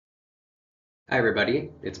Hi everybody,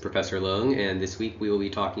 it's Professor Leung, and this week we will be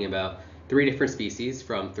talking about three different species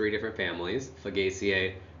from three different families,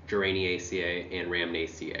 Fagaceae, Geraniaceae, and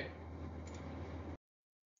Rhamnaceae.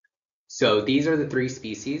 So these are the three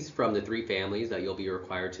species from the three families that you'll be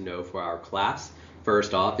required to know for our class.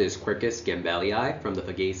 First off is Quercus gambellii from the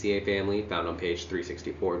Fagaceae family, found on page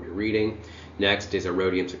 364 of your reading. Next is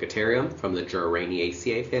Erodium secatarium from the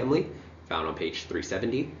Geraniaceae family, found on page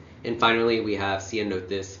 370. And finally, we have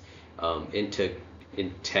Ceanothus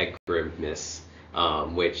integrimus,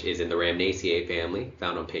 which is in the Rhamnaceae family,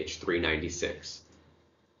 found on page 396.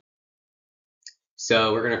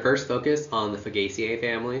 So we're going to first focus on the Fagaceae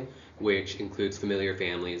family, which includes familiar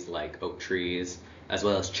families like oak trees, as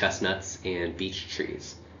well as chestnuts and beech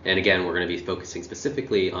trees. And again, we're going to be focusing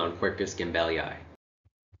specifically on Quercus gambellii.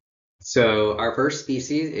 So our first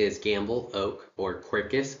species is Gamble oak, or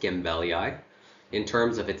Quercus gambellii. In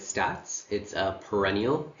terms of its stats, it's a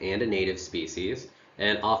perennial and a native species,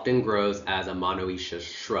 and often grows as a monoecious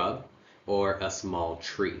shrub or a small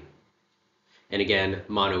tree. And again,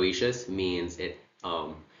 monoecious means the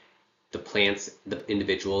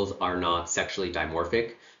individuals are not sexually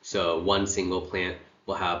dimorphic. So one single plant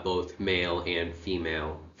will have both male and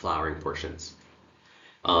female flowering portions.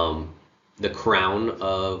 The crown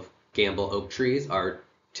of Gamble oak trees are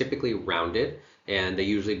typically rounded, and they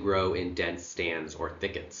usually grow in dense stands or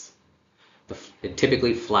thickets. It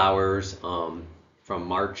typically flowers from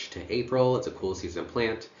March to April. It's a cool season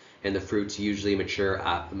plant, and the fruits usually mature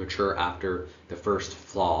after the first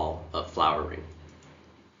fall of flowering.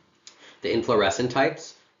 The inflorescent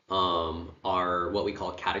types are what we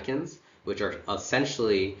call catechins, which are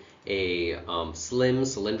essentially a slim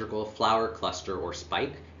cylindrical flower cluster or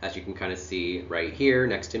spike, as you can kind of see right here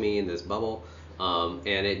next to me in this bubble. And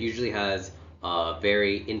it usually has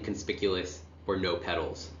very inconspicuous or no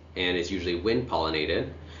petals, and is usually wind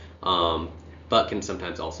pollinated, but can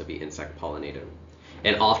sometimes also be insect pollinated.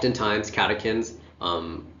 And oftentimes catechins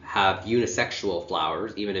have unisexual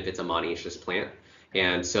flowers, even if it's a monoecious plant.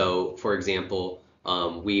 And so, for example,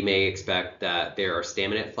 we may expect that there are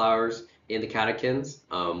staminate flowers in the catechins,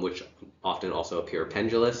 which often also appear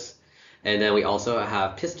pendulous. And then we also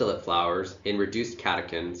have pistillate flowers in reduced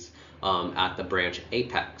catechins at the branch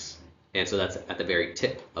apex. And so that's at the very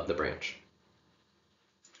tip of the branch.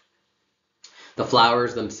 The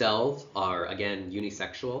flowers themselves are, again,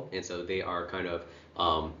 unisexual, and so they are kind of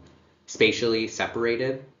spatially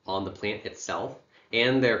separated on the plant itself,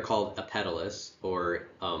 and they're called apetalous, or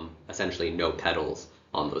essentially no petals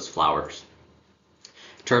on those flowers.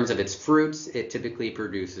 In terms of its fruits, it typically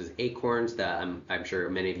produces acorns that I'm sure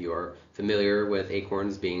many of you are familiar with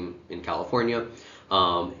acorns being in California.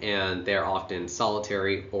 And they're often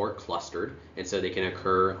solitary or clustered, and so they can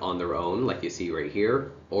occur on their own, like you see right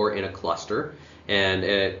here, or in a cluster. And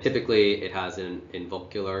typically it has an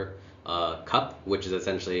involucral cup, which is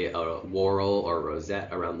essentially a whorl or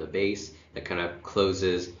rosette around the base that kind of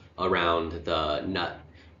closes around the nut.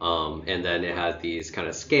 And then it has these kind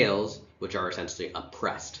of scales, which are essentially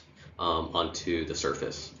pressed onto the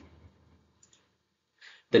surface.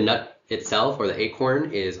 The nut itself, or the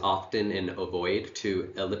acorn, is often an ovoid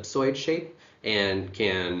to ellipsoid shape and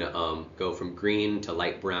can go from green to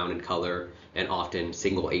light brown in color, and often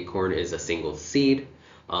single acorn is a single seed.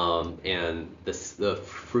 And the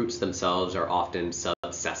fruits themselves are often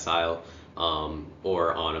subsessile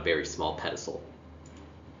or on a very small pedicel.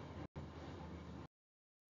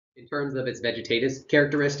 In terms of its vegetative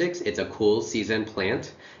characteristics, it's a cool season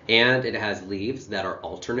plant, and it has leaves that are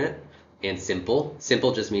alternate and simple.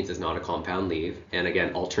 Simple just means it's not a compound leaf. And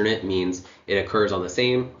again, alternate means it occurs on the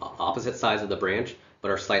same opposite sides of the branch,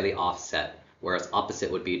 but are slightly offset, whereas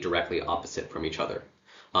opposite would be directly opposite from each other.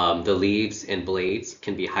 The leaves and blades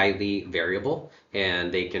can be highly variable,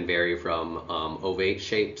 and they can vary from ovate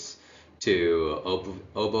shapes to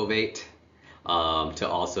obovate to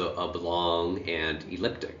also oblong and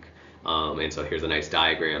elliptic. And so here's a nice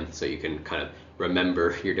diagram so you can kind of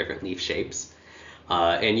remember your different leaf shapes.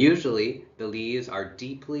 And usually the leaves are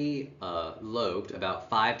deeply lobed, about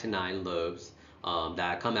 5 to 9 lobes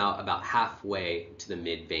that come out about halfway to the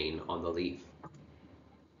mid vein on the leaf.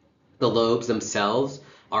 The lobes themselves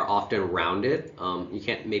are often rounded. You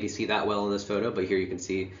can't maybe see that well in this photo, but here you can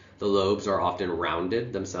see the lobes are often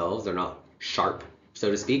rounded themselves. They're not sharp, so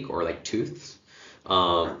to speak, or like tooths.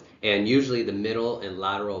 And usually the middle and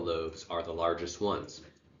lateral lobes are the largest ones.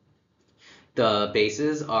 The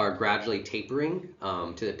bases are gradually tapering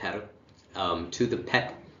to the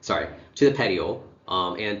petiole,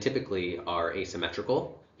 and typically are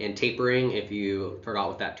asymmetrical. And tapering, if you forgot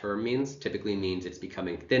what that term means, typically means it's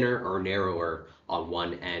becoming thinner or narrower on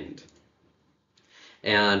one end.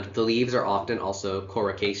 And the leaves are often also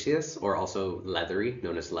coriaceous or also leathery,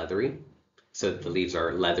 known as leathery. So the leaves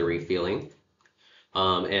are leathery feeling.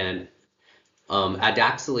 And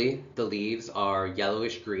Adaxily, the leaves are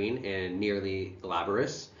yellowish green and nearly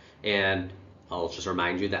glabrous. And I'll just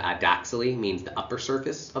remind you that adaxily means the upper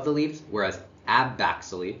surface of the leaves, whereas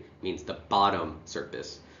abaxily means the bottom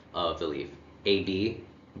surface of the leaf. AB,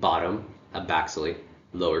 bottom, abaxily,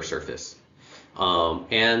 lower surface.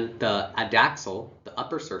 And the adaxal, the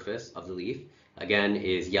upper surface of the leaf, again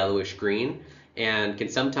is yellowish green and can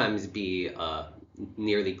sometimes be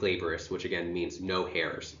nearly glabrous, which again means no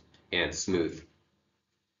hairs and smooth.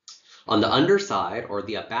 On the underside or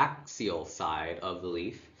the abaxial side of the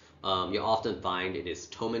leaf, you'll often find it is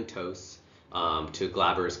tomentose to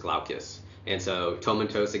glabrous glaucous. And so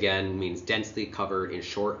tomentose again means densely covered in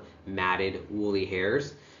short, matted, woolly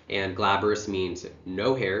hairs, and glabrous means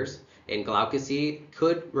no hairs. And glaucous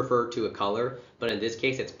could refer to a color, but in this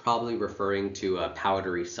case, it's probably referring to a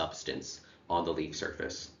powdery substance on the leaf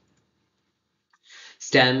surface.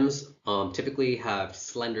 Stems typically have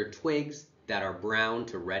slender twigs that are brown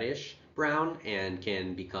to reddish brown and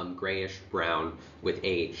can become grayish brown with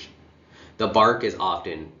age. The bark is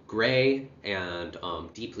often gray and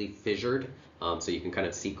deeply fissured, so you can kind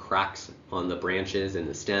of see cracks on the branches and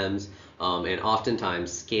the stems, and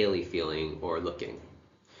oftentimes scaly feeling or looking.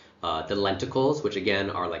 The lenticles, which again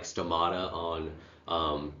are like stomata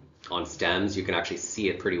on stems, you can actually see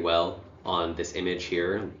it pretty well on this image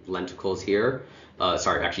here. Lenticles here.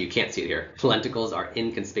 Sorry, actually you can't see it here. Lenticles are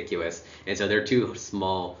inconspicuous, and so they're too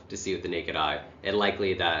small to see with the naked eye. And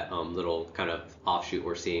likely that little kind of offshoot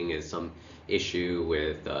we're seeing is some issue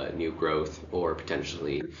with new growth or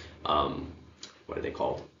potentially, what are they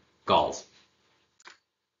called? Galls.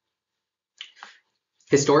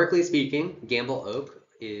 Historically speaking, Gamble oak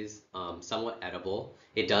is somewhat edible.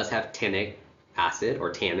 It does have tannic acid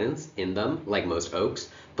or tannins in them, like most oaks,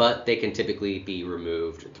 but they can typically be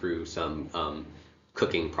removed through some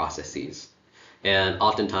cooking processes. And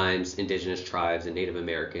oftentimes, indigenous tribes and Native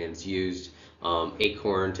Americans used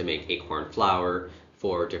acorn to make acorn flour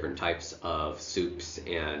for different types of soups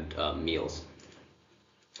and meals.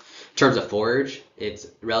 In terms of forage, it's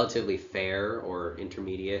relatively fair or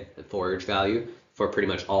intermediate forage value for pretty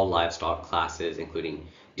much all livestock classes, including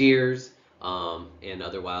deers and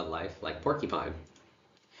other wildlife like porcupine.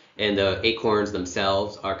 And the acorns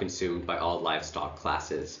themselves are consumed by all livestock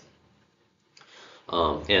classes.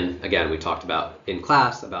 And again, we talked about in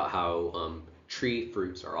class about how tree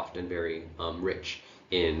fruits are often very rich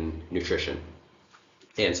in nutrition.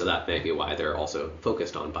 And so that may be why they're also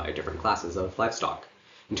focused on by different classes of livestock.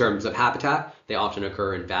 In terms of habitat, they often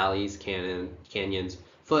occur in valleys, canyons,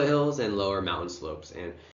 foothills, and lower mountain slopes,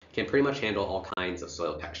 and can pretty much handle all kinds of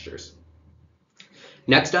soil textures.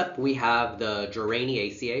 Next up, we have the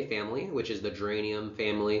Geraniaceae family, which is the geranium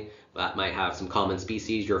family that might have some common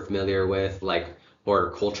species you're familiar with, like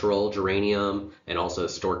horticultural geranium and also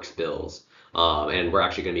stork's bills. And we're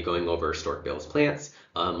actually going to be going over stork bills plants,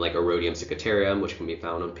 like Rhodium cicaterium, which can be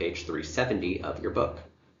found on page 370 of your book.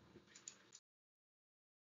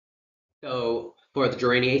 So for the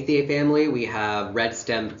Geraniaceae family, we have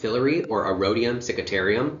red-stemmed filary or Rhodium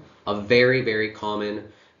cicaterium, a very, very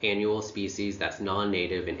common annual species that's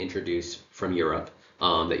non-native and introduced from Europe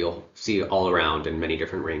that you'll see all around in many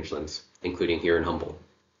different rangelands, including here in Humboldt.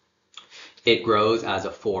 It grows as a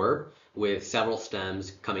pore with several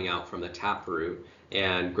stems coming out from the taproot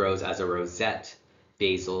and grows as a rosette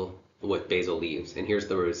with basal leaves. And here's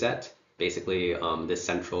the rosette, basically this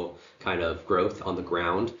central kind of growth on the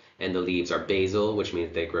ground, and the leaves are basal, which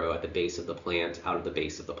means they grow at the base of the plant, out of the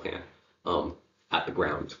base of the plant, at the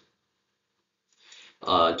ground.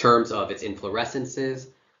 In terms of its inflorescences,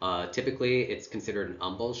 typically it's considered an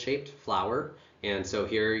umbel-shaped flower, and so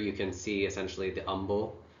here you can see essentially the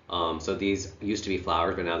umbel. So these used to be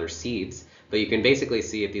flowers, but now they're seeds. But you can basically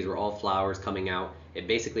see if these were all flowers coming out, it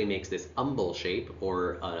basically makes this umbel shape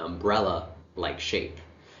or an umbrella-like shape.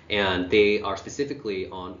 And they are specifically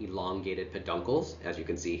on elongated peduncles, as you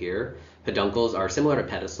can see here. Peduncles are similar to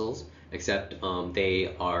pedicels, except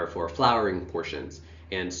they are for flowering portions.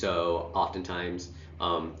 And so oftentimes,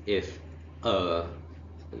 if there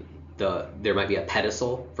might be a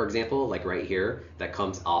pedicel, for example, like right here, that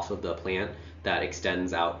comes off of the plant that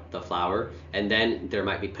extends out the flower, and then there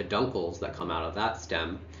might be peduncles that come out of that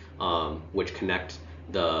stem, which connect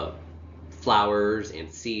the flowers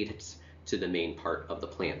and seeds to the main part of the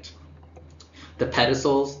plant. The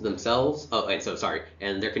pedicels themselves,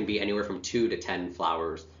 and there can be anywhere from 2 to 10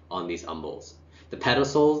 flowers on these umbels. The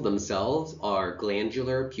pedicels themselves are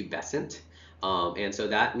glandular pubescent, and so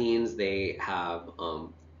that means they have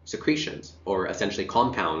secretions, or essentially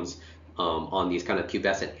compounds on these kind of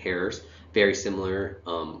pubescent hairs, very similar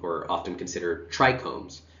or often considered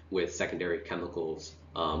trichomes with secondary chemicals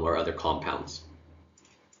or other compounds.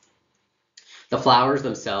 The flowers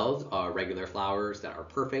themselves are regular flowers that are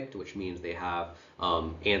perfect, which means they have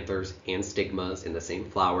anthers and stigmas in the same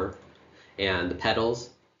flower. And the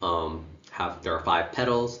petals there are 5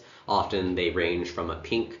 petals. Often they range from a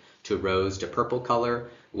pink to rose to purple color,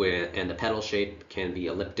 and the petal shape can be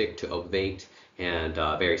elliptic to ovate and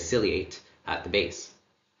very ciliate at the base.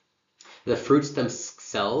 The fruits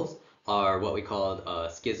themselves are what we call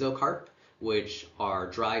schizocarp, which are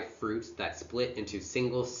dry fruits that split into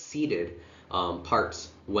single seeded parts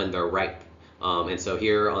when they're ripe. And so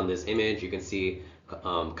here on this image, you can see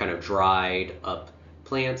kind of dried up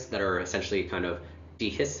plants that are essentially kind of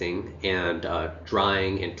dehiscing and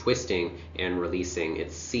drying and twisting and releasing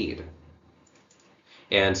its seed.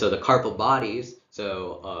 And so the carpal bodies,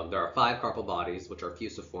 so there are 5 carpal bodies, which are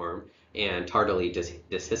fusiform and tardily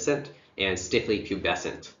dehiscent and stiffly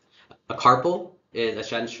pubescent. A carpal is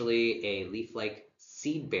essentially a leaf-like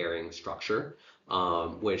seed-bearing structure,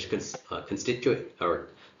 which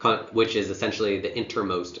which is essentially the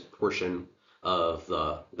innermost portion of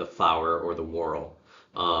the flower or the whorl.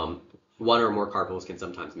 One or more carpels can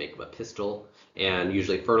sometimes make up a pistil, and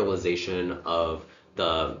usually fertilization of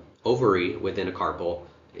the ovary within a carpel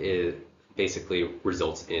basically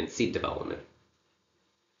results in seed development.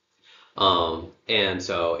 And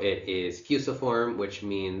so it is fusiform, which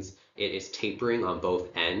means it is tapering on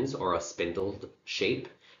both ends or a spindled shape,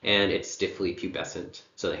 and it's stiffly pubescent,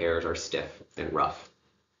 so the hairs are stiff and rough.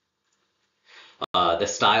 The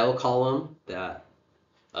style column that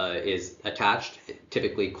is attached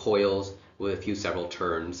typically coils with a few several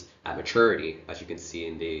turns at maturity, as you can see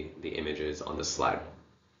in the images on this slide.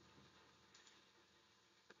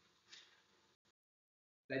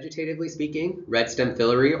 Vegetatively speaking, red stem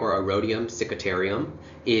filary or Erodium cicaterium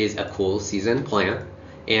is a cool season plant,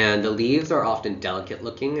 and the leaves are often delicate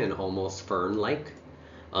looking and almost fern-like.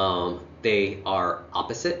 They are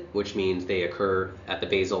opposite, which means they occur at the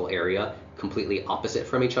basal area completely opposite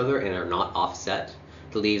from each other and are not offset.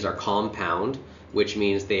 The leaves are compound, which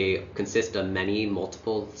means they consist of many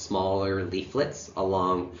multiple smaller leaflets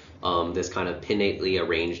along this kind of pinnately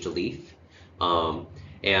arranged leaf.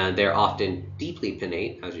 And they're often deeply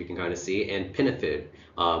pinnate, as you can kind of see, and pinnifid,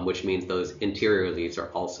 which means those interior leaves are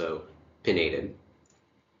also pinnated.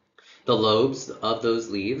 The lobes of those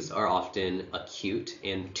leaves are often acute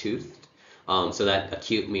and toothed. So that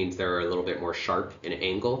acute means they're a little bit more sharp in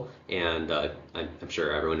angle, and I'm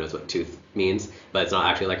sure everyone knows what tooth means, but it's not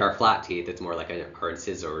actually like our flat teeth, it's more like our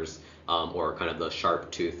incisors, or kind of the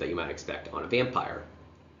sharp tooth that you might expect on a vampire.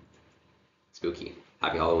 Spooky.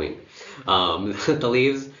 Happy Halloween. The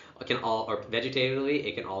leaves or vegetatively,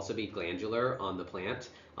 it can also be glandular on the plant,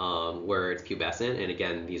 where it's pubescent, and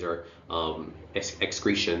again, these are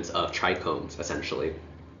excretions of trichomes, essentially.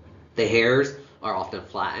 The hairs are often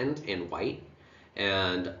flattened and white,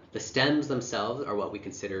 and the stems themselves are what we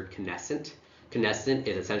consider canescent. Canescent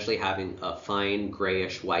is essentially having a fine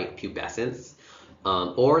grayish white pubescence,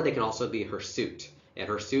 or they can also be hirsute, and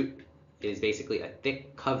hirsute is basically a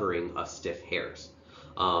thick covering of stiff hairs,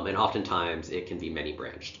 and oftentimes it can be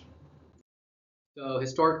many-branched. So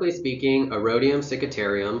historically speaking, Erodium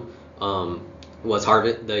cicaterium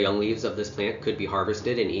the young leaves of this plant could be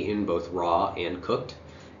harvested and eaten both raw and cooked.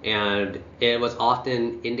 And it was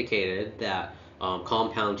often indicated that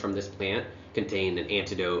compounds from this plant contained an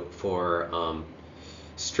antidote for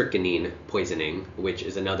strychnine poisoning, which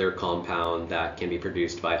is another compound that can be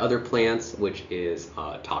produced by other plants, which is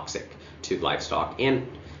toxic to livestock and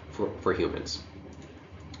for humans.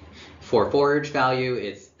 For forage value,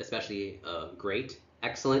 it's especially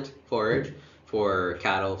excellent forage for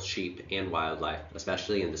cattle, sheep, and wildlife,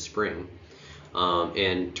 especially in the spring.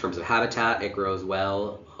 In terms of habitat, it grows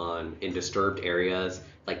well in disturbed areas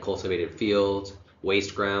like cultivated fields,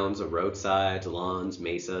 waste grounds, roadsides, lawns,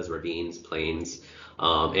 mesas, ravines, plains,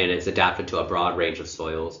 and it's adapted to a broad range of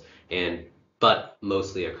soils, but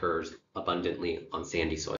mostly occurs abundantly on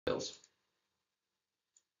sandy soils.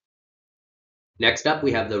 Next up,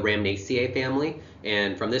 we have the Rhamnaceae family,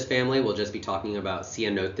 and from this family, we'll just be talking about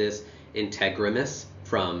Ceanothus integrimus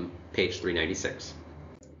from page 396.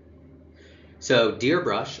 So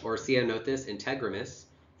deerbrush, or Ceanothus integrimus,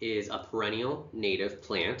 is a perennial native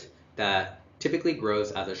plant that typically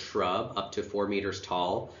grows as a shrub up to 4 meters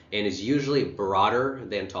tall and is usually broader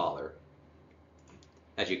than taller,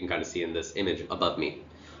 as you can kind of see in this image above me.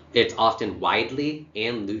 It's often widely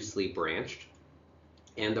and loosely branched,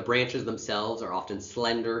 and the branches themselves are often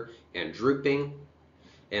slender and drooping,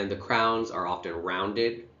 and the crowns are often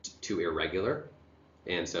rounded to irregular,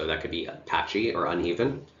 and so that could be patchy or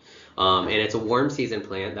uneven. And it's a warm season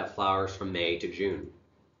plant that flowers from May to June.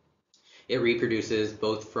 It reproduces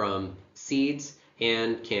both from seeds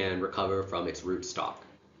and can recover from its rootstock.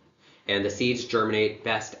 And the seeds germinate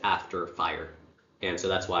best after fire. And so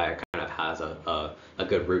that's why it kind of has a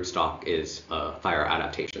good rootstock is fire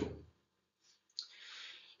adaptation.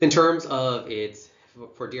 In terms of its,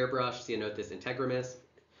 for deerbrush, Ceanothus integrimus,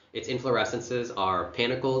 its inflorescences are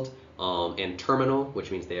panicled and terminal,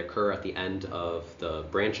 which means they occur at the end of the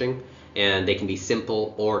branching, and they can be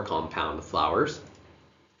simple or compound flowers.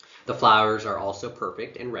 The flowers are also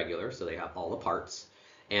perfect and regular, so they have all the parts.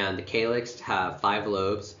 And the calyx have 5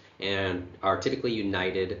 lobes and are typically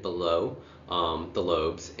united below the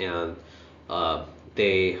lobes, and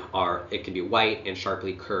it can be white and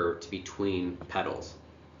sharply curved between petals.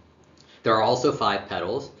 There are also 5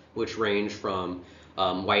 petals, which range from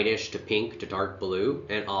whitish to pink to dark blue,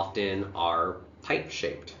 and often are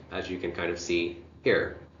pipe-shaped, as you can kind of see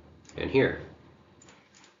here and here,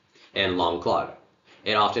 and long clawed.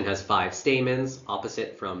 It often has 5 stamens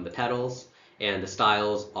opposite from the petals, and the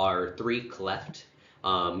styles are 3 cleft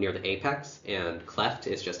near the apex, and cleft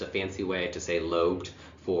is just a fancy way to say lobed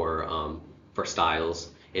for styles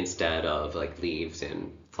instead of like leaves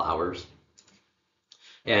and flowers.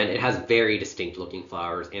 And it has very distinct looking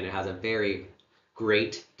flowers, and it has a very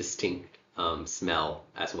great distinct smell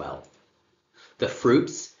as well. The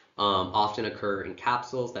fruits often occur in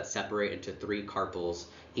capsules that separate into 3 carpels,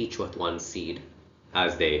 each with 1 seed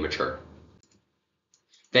as they mature.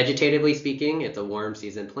 Vegetatively speaking, it's a warm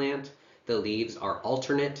season plant. The leaves are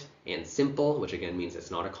alternate and simple, which again means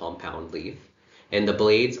it's not a compound leaf. And the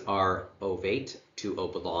blades are ovate to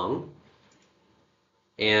oblong.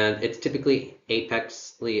 And it's typically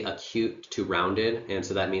apexly acute to rounded, and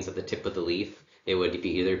so that means at the tip of the leaf, it would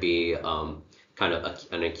either be kind of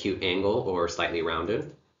an acute angle or slightly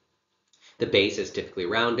rounded. The base is typically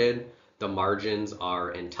rounded. The margins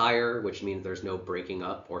are entire, which means there's no breaking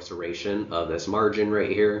up or serration of this margin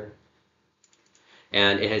right here.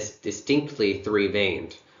 And it has distinctly 3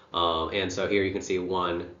 veined. And so here you can see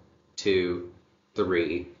 1, 2,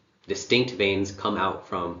 3 distinct veins come out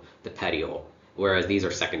from the petiole, whereas these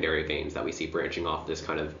are secondary veins that we see branching off this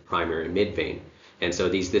kind of primary mid vein. And so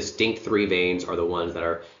these distinct 3 veins are the ones that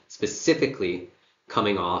are specifically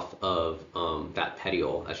coming off of that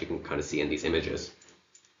petiole, as you can kind of see in these images.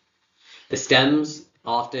 The stems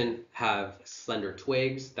often have slender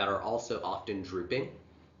twigs that are also often drooping.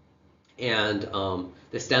 And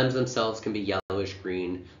the stems themselves can be yellowish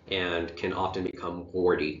green and can often become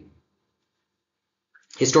warty.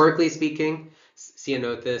 Historically speaking,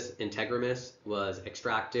 Ceanothus integrimus was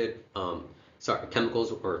extracted,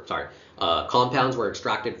 compounds were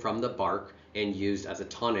extracted from the bark and used as a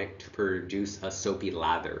tonic to produce a soapy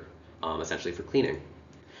lather, essentially for cleaning.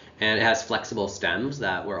 And it has flexible stems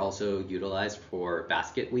that were also utilized for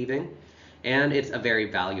basket weaving, and it's a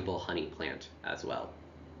very valuable honey plant as well.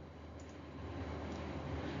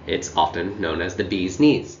 It's often known as the bee's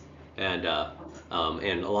knees, and a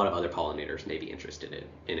lot of other pollinators may be interested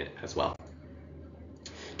in it as well.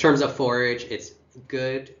 In terms of forage, it's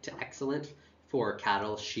good to excellent for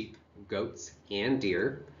cattle, sheep, goats, and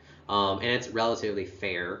deer, and it's relatively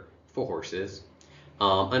fair for horses,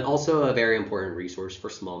 and also a very important resource for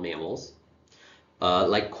small mammals,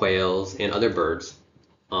 like quails and other birds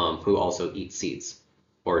who also eat seeds,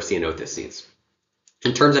 or Ceanothus seeds.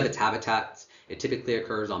 In terms of its habitats, it typically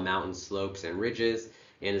occurs on mountain slopes and ridges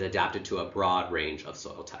and is adapted to a broad range of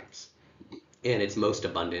soil types. And it's most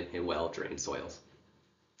abundant in well-drained soils.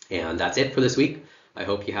 And that's it for this week. I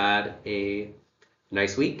hope you had a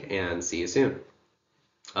nice week and see you soon.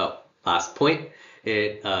 Oh, last point,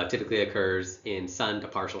 it typically occurs in sun to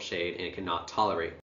partial shade and it cannot tolerate